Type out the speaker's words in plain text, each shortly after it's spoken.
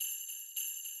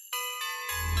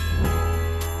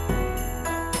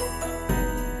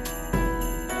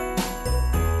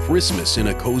Christmas in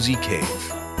a Cozy Cave.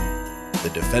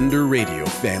 The Defender Radio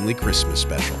Family Christmas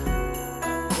Special.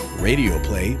 Radio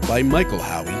play by Michael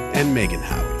Howie and Megan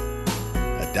Howie.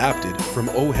 Adapted from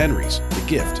O. Henry's The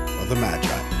Gift of the Magi.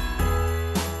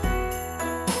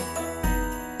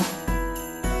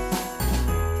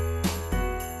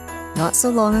 Not so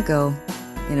long ago,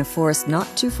 in a forest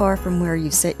not too far from where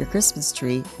you've set your Christmas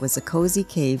tree, was a cozy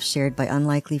cave shared by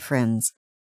unlikely friends.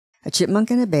 A chipmunk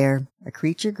and a bear, a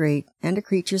creature great and a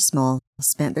creature small,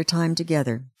 spent their time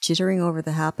together, chittering over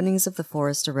the happenings of the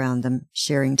forest around them,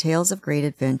 sharing tales of great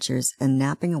adventures, and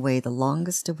napping away the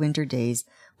longest of winter days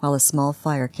while a small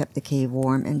fire kept the cave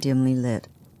warm and dimly lit.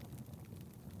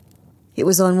 It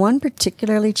was on one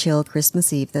particularly chill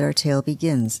Christmas Eve that our tale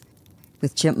begins,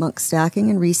 with Chipmunk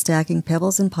stacking and restacking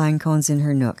pebbles and pine cones in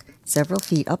her nook, several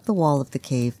feet up the wall of the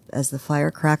cave as the fire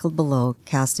crackled below,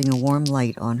 casting a warm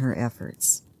light on her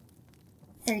efforts.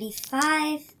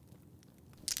 35,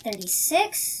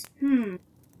 36,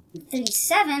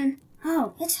 37.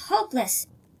 Oh, it's hopeless.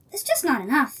 It's just not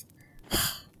enough.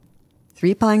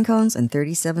 3 pine cones and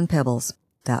 37 pebbles.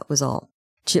 That was all.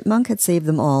 Chipmunk had saved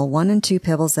them all, 1 and 2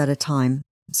 pebbles at a time,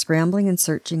 scrambling and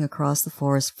searching across the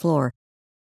forest floor,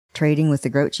 trading with the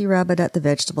grouchy rabbit at the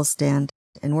vegetable stand,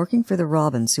 and working for the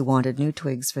robins who wanted new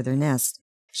twigs for their nest.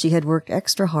 She had worked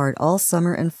extra hard all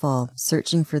summer and fall,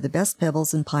 searching for the best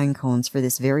pebbles and pine cones for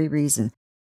this very reason,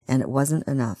 and it wasn't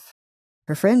enough.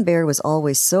 Her friend Bear was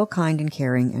always so kind and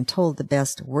caring and told the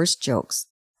best, worst jokes,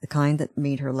 the kind that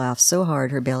made her laugh so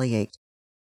hard her belly ached.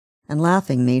 And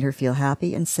laughing made her feel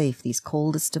happy and safe these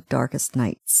coldest of darkest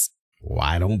nights.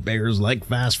 Why don't bears like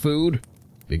fast food?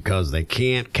 Because they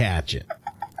can't catch it.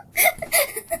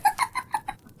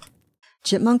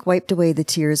 Chipmunk wiped away the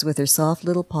tears with her soft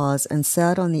little paws and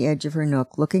sat on the edge of her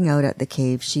nook looking out at the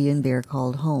cave she and Bear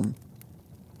called home.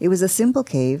 It was a simple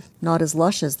cave, not as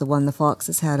lush as the one the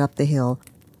foxes had up the hill,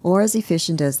 or as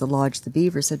efficient as the lodge the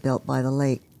beavers had built by the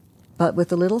lake, but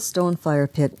with a little stone fire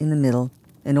pit in the middle,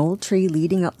 an old tree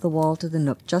leading up the wall to the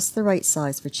nook just the right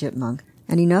size for Chipmunk,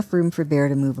 and enough room for Bear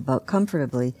to move about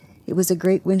comfortably, it was a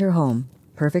great winter home,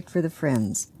 perfect for the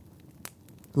friends.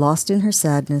 Lost in her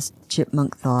sadness,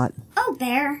 Chipmunk thought, Oh,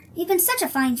 Bear, you've been such a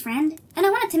fine friend, and I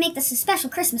wanted to make this a special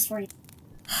Christmas for you.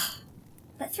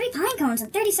 But 3 pine cones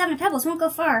and 37 pebbles won't go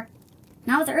far.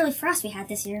 Not with the early frost we had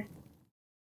this year.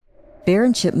 Bear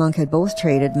and Chipmunk had both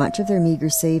traded much of their meager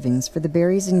savings for the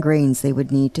berries and grains they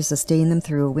would need to sustain them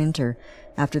through a winter,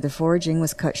 after the foraging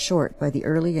was cut short by the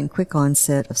early and quick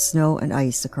onset of snow and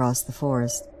ice across the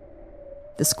forest.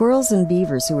 The squirrels and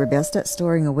beavers who were best at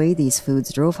storing away these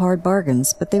foods drove hard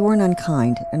bargains, but they weren't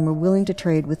unkind and were willing to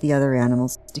trade with the other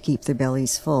animals to keep their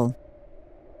bellies full.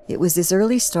 It was this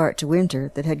early start to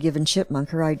winter that had given Chipmunk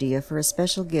her idea for a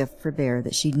special gift for Bear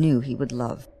that she knew he would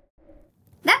love.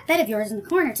 That bed of yours in the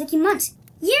corner took you months,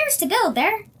 years to build,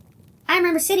 Bear. I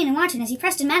remember sitting and watching as you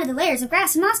pressed and matted the layers of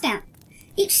grass and moss down,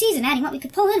 each season adding what we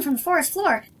could pull in from the forest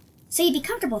floor, so you'd be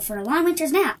comfortable for a long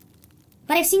winter's nap.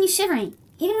 But I've seen you shivering,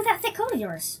 even with that thick coat of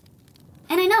yours.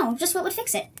 And I know just what would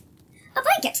fix it. A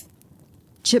blanket!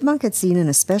 Chipmunk had seen an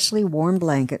especially warm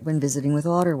blanket when visiting with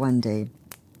Otter one day.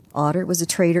 Otter was a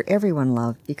trader everyone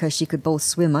loved because she could both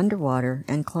swim underwater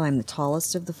and climb the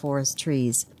tallest of the forest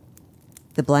trees.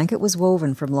 The blanket was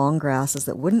woven from long grasses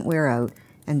that wouldn't wear out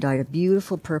and dyed a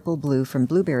beautiful purple blue from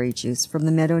blueberry juice from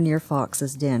the meadow near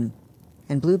Fox's den.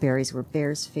 And blueberries were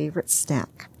Bear's favorite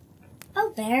snack.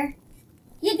 Oh, Bear.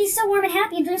 You'd be so warm and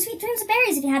happy and dream sweet dreams of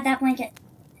berries if you had that blanket.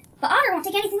 But Otter won't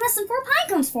take anything less than 4 pine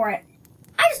cones for it.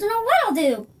 I just don't know what I'll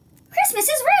do. Christmas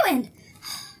is ruined.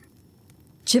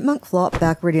 Chipmunk flopped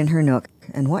backward in her nook,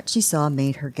 and what she saw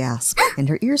made her gasp and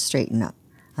her ears straighten up,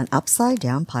 an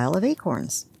upside-down pile of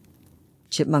acorns.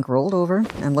 Chipmunk rolled over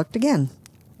and looked again,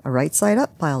 a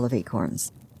right-side-up pile of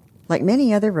acorns. Like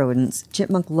many other rodents,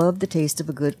 Chipmunk loved the taste of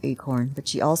a good acorn, but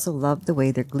she also loved the way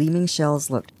their gleaming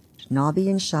shells looked, knobby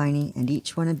and shiny, and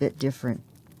each one a bit different.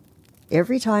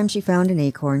 Every time she found an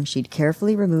acorn, she'd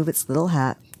carefully remove its little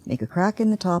hat, make a crack in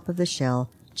the top of the shell,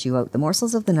 chew out the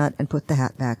morsels of the nut, and put the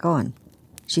hat back on.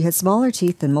 She had smaller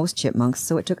teeth than most chipmunks,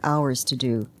 so it took hours to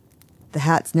do. The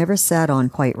hats never sat on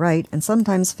quite right and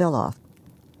sometimes fell off.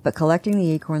 But collecting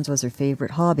the acorns was her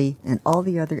favorite hobby, and all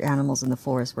the other animals in the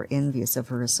forest were envious of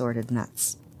her assorted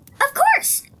nuts. Of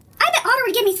course! I bet Otter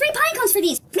would give me 3 pine cones for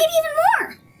these, maybe even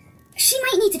more! She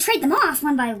might need to trade them off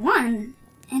one by one,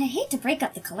 and I hate to break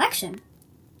up the collection.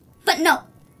 But no!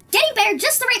 Getting Bear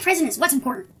just the right present is what's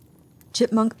important.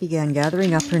 Chipmunk began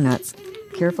gathering up her nuts,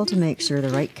 careful to make sure the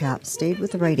right cap stayed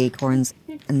with the right acorns,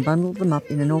 and bundled them up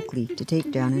in an oak leaf to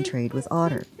take down and trade with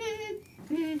Otter.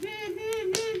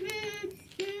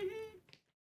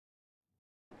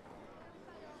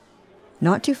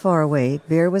 Not too far away,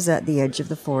 Bear was at the edge of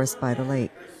the forest by the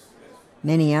lake.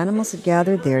 Many animals had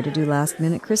gathered there to do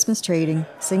last-minute Christmas trading,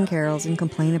 sing carols, and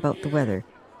complain about the weather.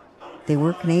 They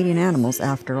were Canadian animals,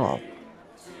 after all.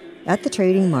 At the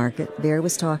trading market, Bear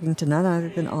was talking to none other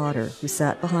than Otter, who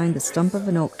sat behind the stump of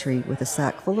an oak tree with a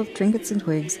sack full of trinkets and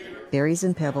twigs, berries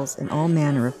and pebbles, and all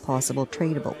manner of possible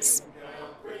tradables.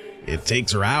 It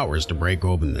takes her hours to break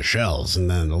open the shells, and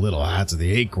then the little hats of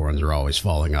the acorns are always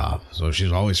falling off, so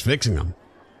she's always fixing them.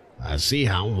 I see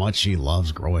how much she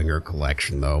loves growing her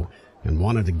collection, though, and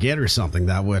wanted to get her something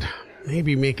that would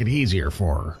maybe make it easier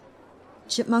for her.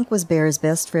 Chipmunk was Bear's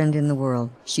best friend in the world.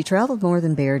 She traveled more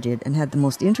than Bear did and had the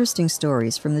most interesting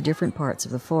stories from the different parts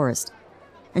of the forest.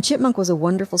 And Chipmunk was a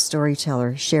wonderful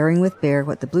storyteller, sharing with Bear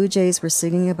what the blue jays were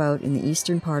singing about in the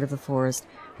eastern part of the forest,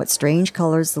 what strange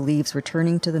colors the leaves were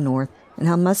turning to the north, and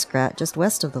how Muskrat, just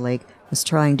west of the lake, was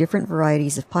trying different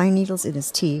varieties of pine needles in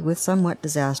his tea with somewhat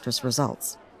disastrous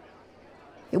results.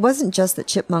 It wasn't just that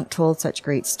Chipmunk told such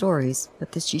great stories,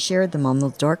 but that she shared them on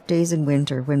those dark days in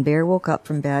winter when Bear woke up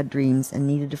from bad dreams and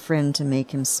needed a friend to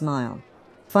make him smile.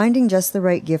 Finding just the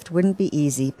right gift wouldn't be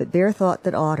easy, but Bear thought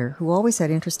that Otter, who always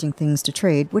had interesting things to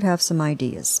trade, would have some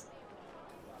ideas.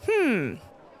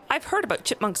 I've heard about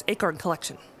Chipmunk's acorn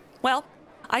collection. Well,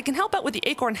 I can help out with the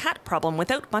acorn hat problem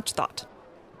without much thought.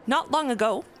 Not long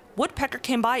ago, Woodpecker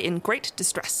came by in great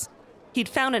distress. He'd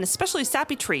found an especially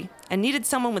sappy tree and needed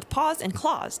someone with paws and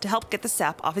claws to help get the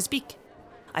sap off his beak.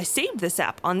 I saved the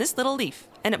sap on this little leaf,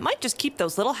 and it might just keep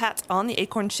those little hats on the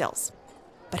acorn shells.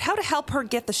 But how to help her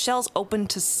get the shells open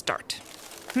to start?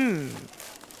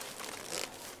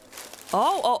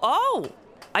 Oh!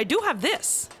 I do have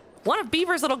this. One of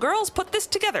Beaver's little girls put this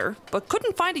together, but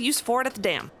couldn't find a use for it at the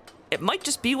dam. It might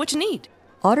just be what you need.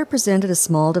 Otter presented a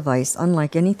small device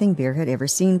unlike anything Bear had ever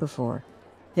seen before.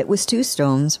 It was 2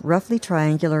 stones, roughly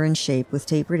triangular in shape with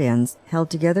tapered ends, held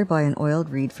together by an oiled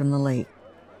reed from the lake.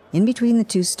 In between the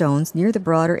 2 stones, near the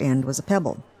broader end, was a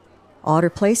pebble. Otter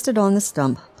placed it on the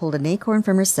stump, pulled an acorn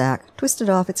from her sack, twisted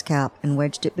off its cap, and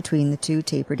wedged it between the 2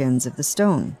 tapered ends of the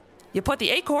stone. You put the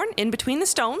acorn in between the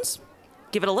stones,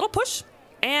 give it a little push,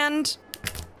 and...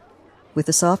 With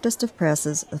the softest of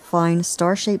presses, a fine,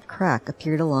 star-shaped crack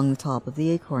appeared along the top of the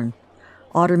acorn.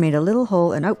 Otter made a little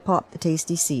hole and out popped the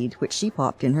tasty seed, which she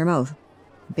popped in her mouth.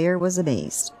 Bear was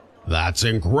amazed. That's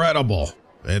incredible.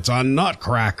 It's a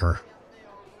nutcracker.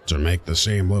 To make the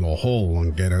same little hole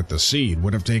and get out the seed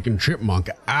would have taken Chipmunk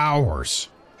hours.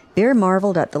 Bear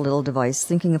marveled at the little device,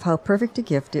 thinking of how perfect a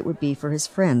gift it would be for his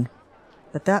friend.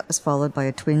 But that was followed by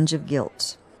a twinge of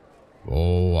guilt.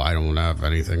 Oh, I don't have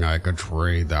anything I could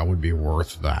trade that would be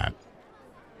worth that.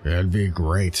 It'd be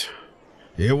great.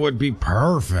 It would be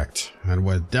perfect, and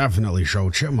would definitely show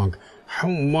Chipmunk how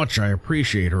much I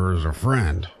appreciate her as a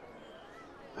friend.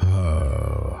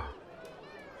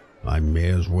 I may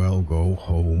as well go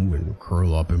home and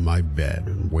curl up in my bed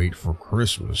and wait for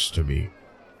Christmas to be.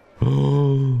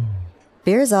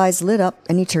 Bear's eyes lit up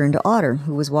and he turned to Otter,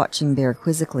 who was watching Bear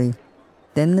quizzically.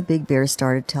 Then the big bear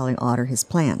started telling Otter his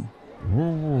plan.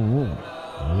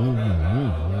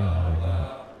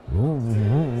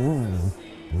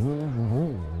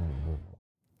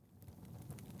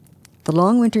 The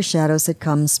long winter shadows had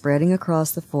come spreading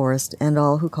across the forest and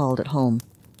all who called it home.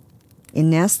 In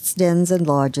nests, dens, and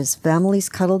lodges, families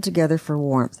cuddled together for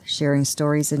warmth, sharing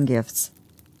stories and gifts.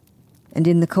 And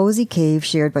in the cozy cave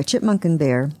shared by Chipmunk and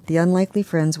Bear, the unlikely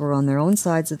friends were on their own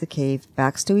sides of the cave,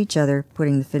 backs to each other,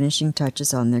 putting the finishing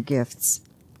touches on their gifts.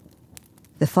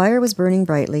 The fire was burning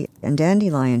brightly, and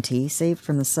dandelion tea, saved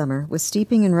from the summer, was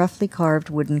steeping in roughly carved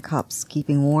wooden cups,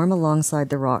 keeping warm alongside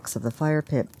the rocks of the fire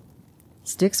pit.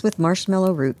 Sticks with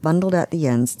marshmallow root bundled at the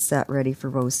ends sat ready for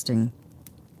roasting.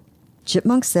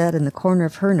 Chipmunk sat in the corner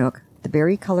of her nook, the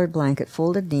berry-colored blanket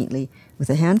folded neatly,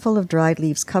 with a handful of dried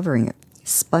leaves covering it,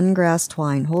 spun grass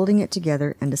twine holding it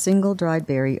together, and a single dried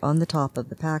berry on the top of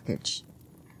the package.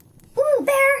 Ooh,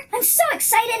 Bear! I'm so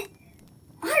excited!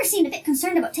 Otter seemed a bit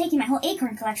concerned about taking my whole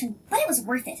acorn collection, but it was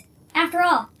worth it. After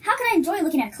all, how can I enjoy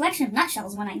looking at a collection of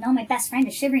nutshells when I know my best friend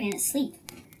is shivering in his sleep?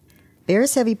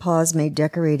 Bear's heavy paws made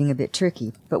decorating a bit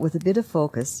tricky, but with a bit of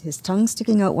focus, his tongue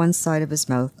sticking out one side of his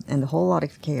mouth, and a whole lot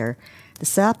of care, the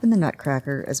sap in the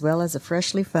nutcracker, as well as a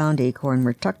freshly found acorn,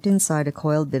 were tucked inside a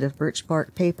coiled bit of birch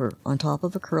bark paper on top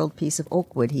of a curled piece of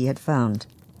oak wood he had found.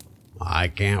 I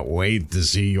can't wait to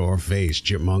see your face,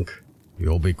 Chipmunk.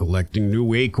 You'll be collecting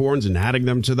new acorns and adding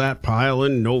them to that pile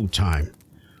in no time.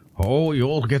 Oh,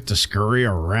 you'll get to scurry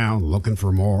around looking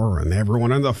for more, and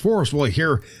everyone in the forest will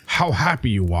hear how happy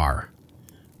you are.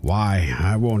 Why,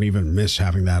 I won't even miss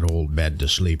having that old bed to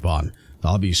sleep on.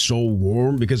 I'll be so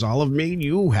warm because I'll have made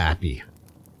you happy.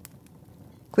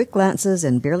 Quick glances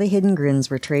and barely hidden grins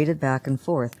were traded back and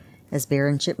forth as Bear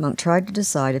and Chipmunk tried to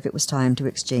decide if it was time to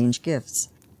exchange gifts.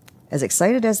 As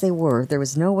excited as they were, there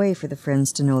was no way for the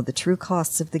friends to know the true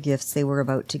costs of the gifts they were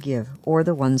about to give, or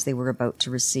the ones they were about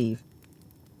to receive.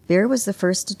 Bear was the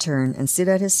first to turn and sit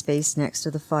at his space next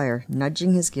to the fire,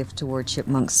 nudging his gift toward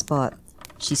Chipmunk's spot.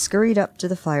 She scurried up to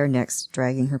the fire next,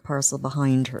 dragging her parcel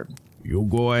behind her. You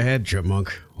go ahead,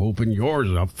 Chipmunk. Open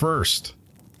yours up first.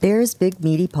 Bear's big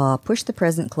meaty paw pushed the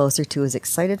present closer to his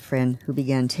excited friend, who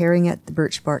began tearing at the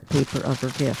birch bark paper of her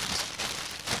gift.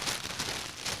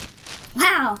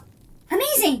 Wow!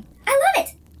 Amazing! I love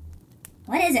it!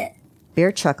 What is it?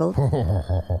 Bear chuckled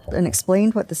and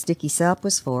explained what the sticky sap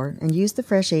was for and used the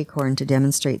fresh acorn to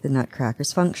demonstrate the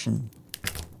nutcracker's function.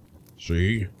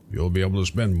 See? You'll be able to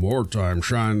spend more time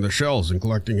shining the shells and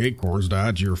collecting acorns to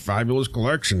add to your fabulous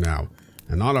collection now,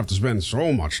 and not have to spend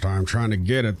so much time trying to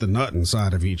get at the nut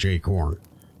inside of each acorn.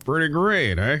 Pretty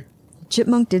great, eh?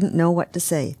 Chipmunk didn't know what to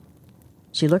say.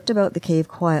 She looked about the cave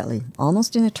quietly,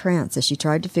 almost in a trance as she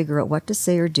tried to figure out what to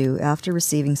say or do after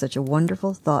receiving such a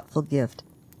wonderful, thoughtful gift,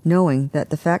 knowing that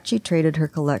the fact she traded her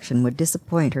collection would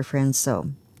disappoint her friends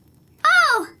so.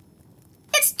 Oh!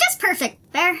 It's just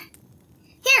perfect, Bear.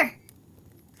 Here.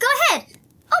 Go ahead.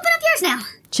 Open up yours now.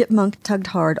 Chipmunk tugged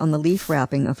hard on the leaf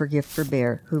wrapping of her gift for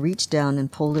Bear, who reached down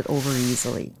and pulled it over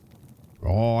easily.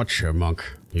 Oh, Chipmunk,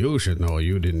 you should know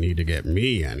you didn't need to get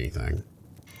me anything.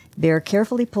 Bear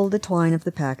carefully pulled the twine of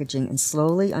the packaging and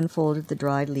slowly unfolded the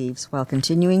dried leaves while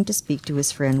continuing to speak to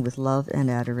his friend with love and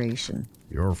adoration.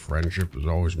 Your friendship has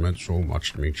always meant so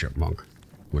much to me, Chipmunk.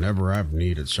 Whenever I've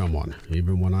needed someone,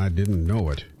 even when I didn't know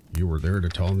it, you were there to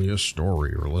tell me a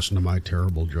story or listen to my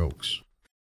terrible jokes.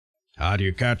 How do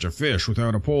you catch a fish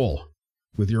without a pole?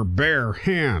 With your bare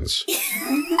hands.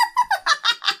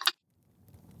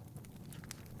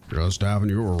 Just having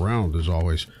you around is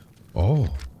always... Oh,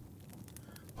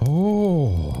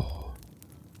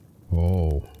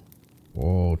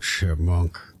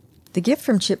 Chipmunk. The gift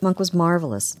from Chipmunk was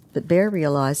marvelous, but Bear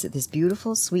realized that this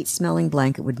beautiful, sweet-smelling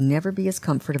blanket would never be as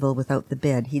comfortable without the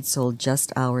bed he'd sold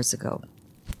just hours ago.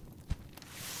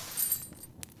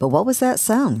 But what was that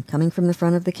sound coming from the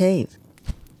front of the cave?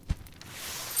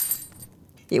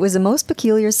 It was a most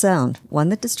peculiar sound, one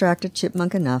that distracted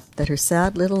Chipmunk enough that her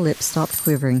sad little lips stopped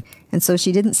quivering, and so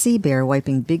she didn't see Bear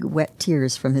wiping big wet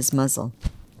tears from his muzzle.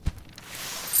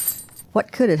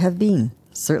 What could it have been?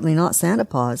 Certainly not Santa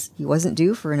Paws. He wasn't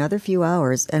due for another few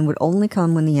hours and would only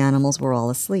come when the animals were all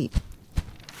asleep.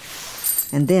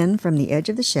 And then, from the edge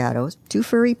of the shadows, two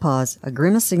furry paws, a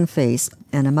grimacing face,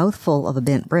 and a mouthful of a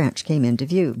bent branch came into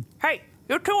view. Hey,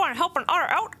 you two want to help an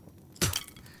otter out?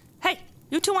 Hey,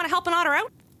 you two want to help an otter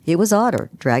out? It was Otter,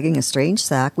 dragging a strange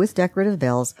sack with decorative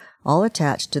bells, all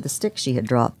attached to the stick she had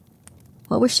dropped.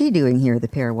 What was she doing here, the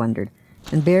pair wondered,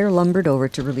 and Bear lumbered over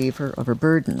to relieve her of her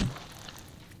burden.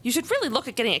 You should really look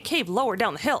at getting a cave lower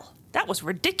down the hill. That was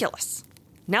ridiculous.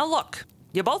 Now look,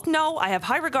 you both know I have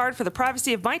high regard for the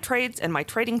privacy of my trades and my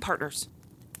trading partners.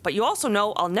 But you also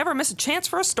know I'll never miss a chance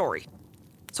for a story.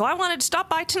 So I wanted to stop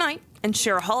by tonight and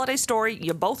share a holiday story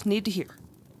you both need to hear.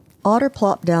 Otter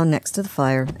plopped down next to the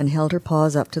fire and held her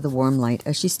paws up to the warm light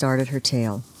as she started her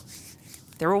tale.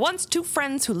 There were once two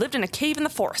friends who lived in a cave in the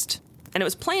forest, and it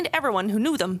was plain to everyone who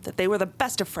knew them that they were the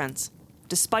best of friends,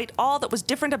 despite all that was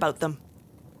different about them.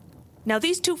 Now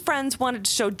these two friends wanted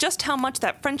to show just how much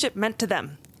that friendship meant to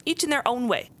them, each in their own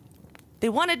way. They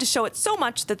wanted to show it so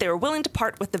much that they were willing to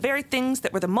part with the very things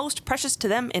that were the most precious to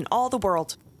them in all the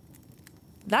world.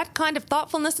 That kind of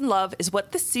thoughtfulness and love is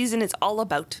what this season is all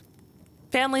about.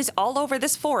 Families all over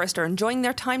this forest are enjoying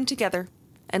their time together,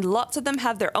 and lots of them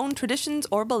have their own traditions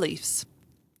or beliefs.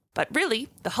 But really,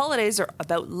 the holidays are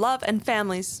about love and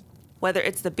families, whether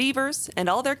it's the beavers and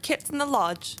all their kits in the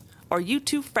lodge, or you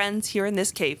two friends here in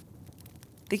this cave.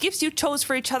 The gifts you chose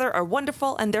for each other are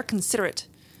wonderful and they're considerate,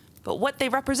 but what they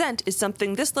represent is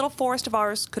something this little forest of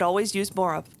ours could always use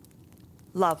more of.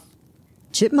 Love.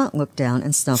 Chipmunk looked down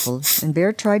and snuffled, and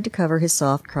Bear tried to cover his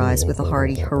soft cries with a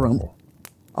hearty hurrump.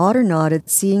 Otter nodded,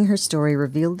 seeing her story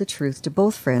revealed the truth to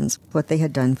both friends, what they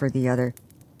had done for the other.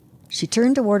 She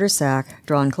turned toward her sack,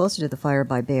 drawn closer to the fire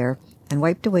by Bear, and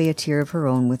wiped away a tear of her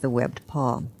own with a webbed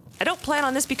paw. I don't plan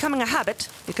on this becoming a habit,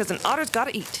 because an otter's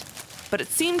gotta eat. But it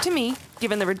seemed to me,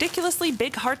 given the ridiculously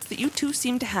big hearts that you two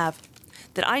seem to have,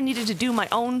 that I needed to do my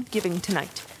own giving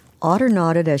tonight. Otter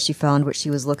nodded as she found what she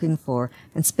was looking for,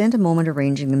 and spent a moment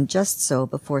arranging them just so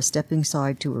before stepping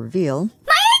aside to reveal...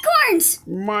 My acorns!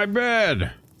 My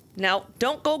bed! Now,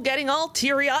 don't go getting all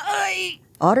teary-eyed.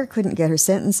 Otter couldn't get her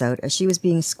sentence out as she was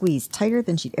being squeezed tighter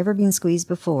than she'd ever been squeezed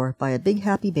before by a big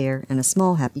happy bear and a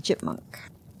small happy chipmunk.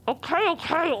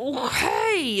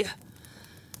 Okay.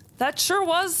 That sure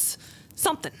was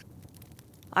something.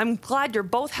 I'm glad you're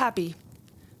both happy.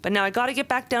 But now I gotta get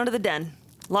back down to the den.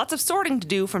 Lots of sorting to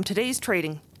do from today's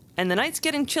trading. And the night's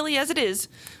getting chilly as it is,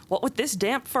 what with this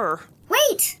damp fur.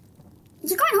 Wait!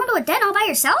 You're going home to a den all by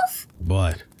yourself?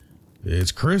 But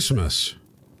it's Christmas.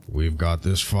 We've got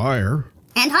this fire.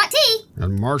 And hot tea!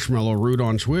 And marshmallow root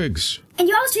on twigs. And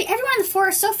you always treat everyone in the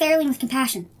forest so fairly and with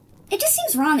compassion. It just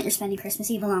seems wrong that you're spending Christmas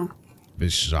Eve alone.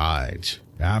 Besides,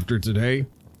 after today,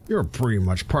 you're pretty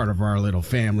much part of our little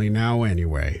family now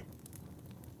anyway.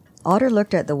 Otter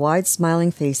looked at the wide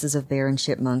smiling faces of Bear and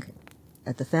Chipmunk,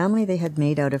 at the family they had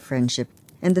made out of friendship,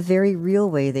 and the very real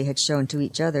way they had shown to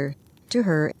each other, to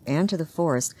her, and to the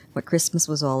forest what Christmas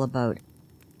was all about.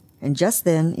 And just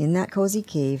then, in that cozy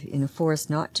cave, in a forest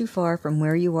not too far from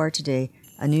where you are today,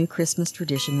 a new Christmas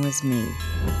tradition was made.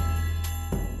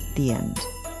 The end.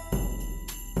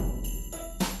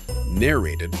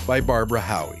 Narrated by Barbara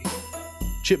Howie.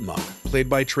 Chipmunk, played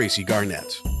by Tracy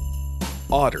Garnett.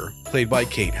 Otter, played by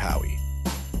Kate Howie.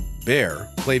 Bear,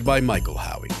 played by Michael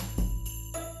Howie.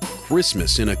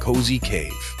 Christmas in a Cozy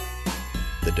Cave.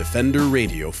 The Defender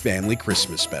Radio Family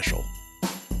Christmas Special.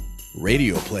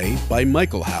 Radio play by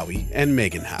Michael Howie and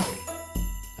Megan Howie.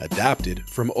 Adapted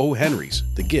from O. Henry's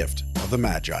The Gift of the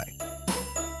Magi.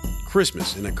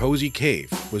 Christmas in a Cozy Cave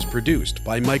was produced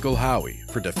by Michael Howie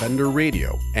for Defender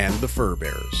Radio and the Fur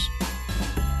Bearers.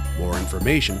 More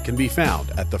information can be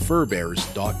found at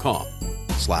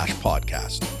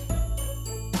thefurbearers.com/podcast.